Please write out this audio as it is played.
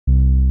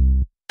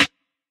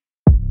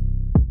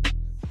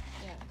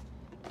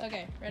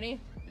Okay, ready?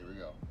 Here we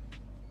go.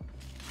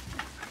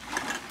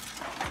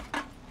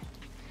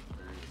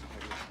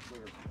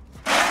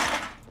 Oh,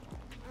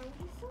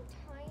 he's so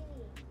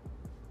tiny.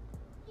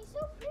 He's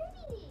so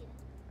pretty.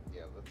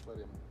 Yeah, let's let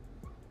him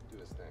do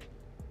his thing.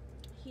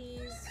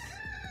 He's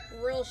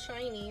real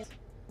shiny.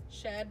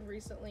 Shed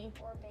recently.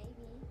 Or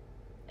baby.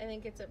 I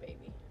think it's a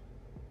baby.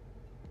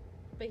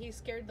 But he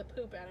scared the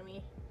poop out of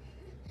me.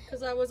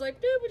 Because I was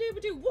like,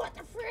 doo-ba-doo-ba-doo, what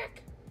the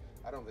frick?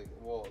 I don't think,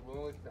 well,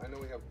 I know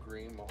we have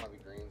green, Mojave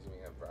greens, and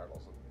we have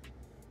rattles,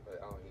 but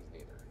I don't think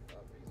he's neither.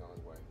 He's on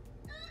his way.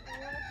 I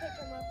want to pick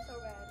him up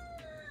so bad.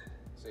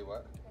 Say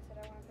what? I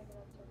said I want to pick him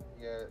up so bad.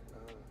 Yeah,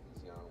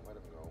 he's young. Let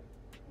him go.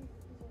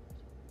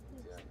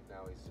 Yeah,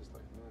 now he's just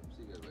like,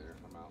 see you guys later.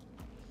 I'm out.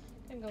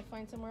 Gonna go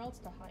find somewhere else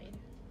to hide.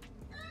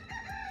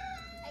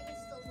 I can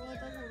still see. Well,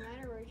 it doesn't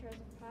matter where he tries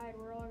to hide.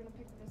 We're all going to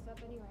pick this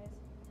up anyways.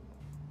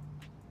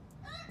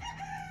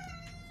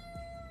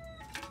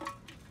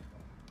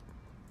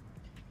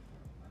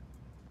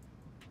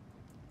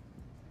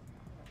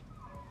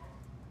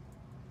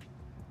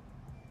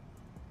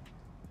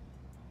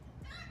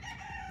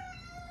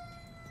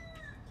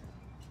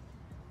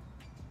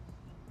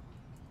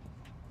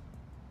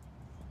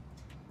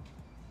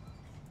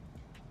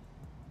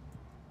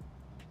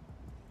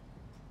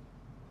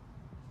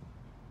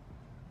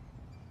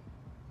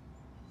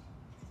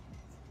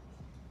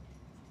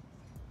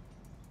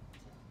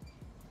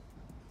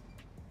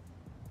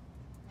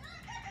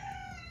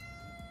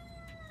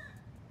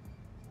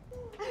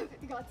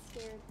 I got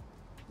scared.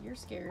 You're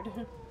scared.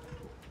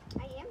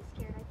 I am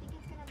scared. I think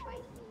it's going to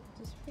bite me.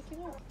 Just pick it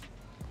up.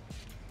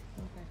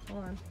 Okay,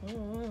 hold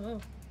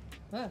on.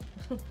 Oh.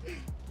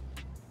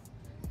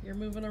 You're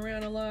moving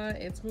around a lot.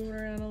 It's moving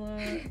around a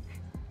lot.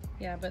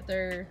 Yeah, but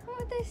they're...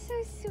 Oh, they're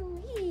so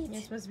sweet.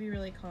 You're supposed to be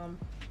really calm.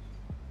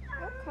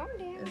 Oh, calm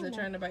down. Is it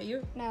trying to bite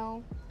you?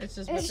 No. It's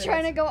just... It's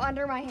trying to go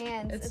under my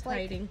hands. It's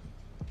like, hiding.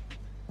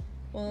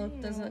 Well,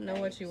 it doesn't know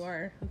what you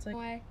are. It's like...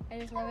 Why? I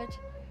just love it.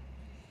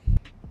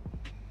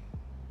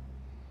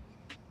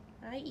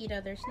 I eat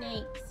other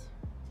snakes.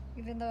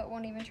 Even though it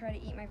won't even try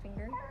to eat my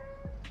finger.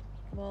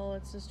 Well,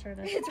 it's just trying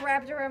to... It's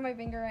wrapped around my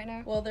finger right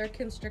now. Well, they're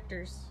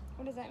constrictors.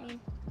 What does that mean?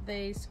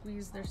 They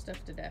squeeze their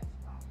stuff to death.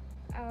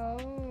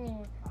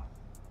 Oh.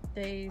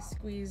 They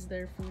squeeze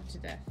their food to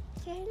death.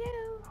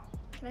 Hello.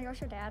 Can I go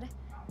show Dad?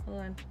 Hold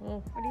on.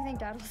 Oh. What do you think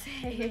Dad will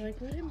You're say?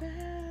 like, let him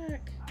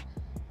back.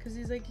 Because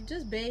he's like, you're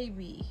just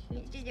baby.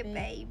 He's just a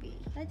baby.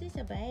 I'm just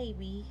a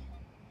baby.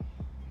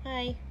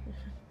 Hi.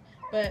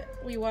 But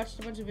we watched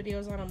a bunch of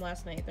videos on them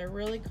last night. They're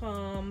really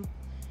calm.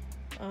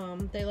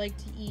 They like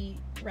to eat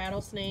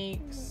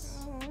rattlesnakes.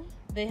 Aww.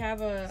 They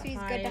have a So he's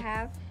high, good to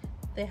have?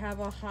 They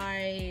have a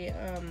high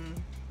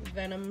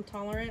venom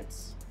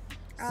tolerance.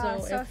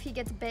 So if he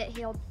gets bit,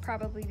 he'll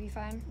probably be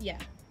fine. Yeah,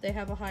 they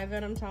have a high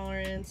venom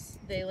tolerance.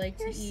 They like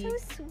They're to eat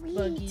so sweet.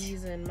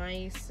 buggies and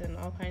mice and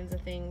all kinds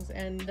of things,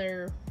 and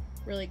they're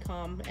really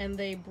calm. And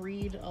they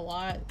breed a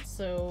lot,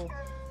 so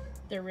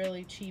they're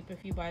really cheap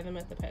if you buy them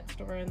at the pet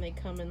store, and they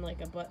come in like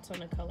a butt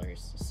ton of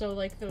colors. So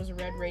like those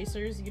red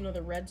racers, you know,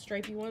 the red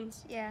stripy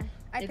ones? Yeah,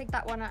 I picked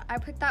that one up. I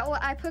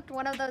picked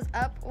one of those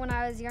up when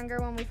I was younger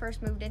when we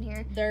first moved in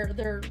here.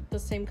 They're the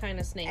same kind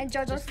of snake. And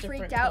JoJo just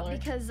freaked different out color.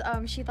 because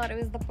she thought it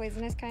was the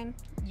poisonous kind.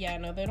 Yeah,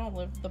 no, they don't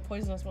live. The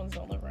poisonous ones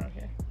don't live around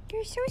here.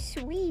 You're so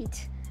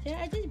sweet. Yeah,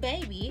 I just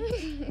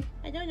baby.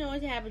 I don't know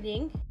what's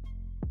happening.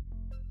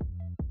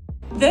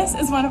 This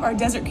is one of our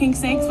desert king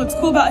snakes. What's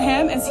cool about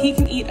him is he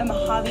can eat a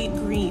Mojave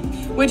green,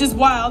 which is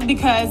wild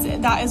because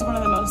that is one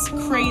of the most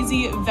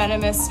crazy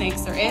venomous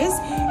snakes there is.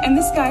 And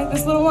this guy,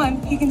 this little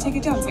one, he can take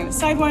it down. Same with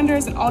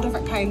sidewinders and all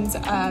different kinds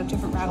of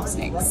different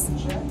rattlesnakes.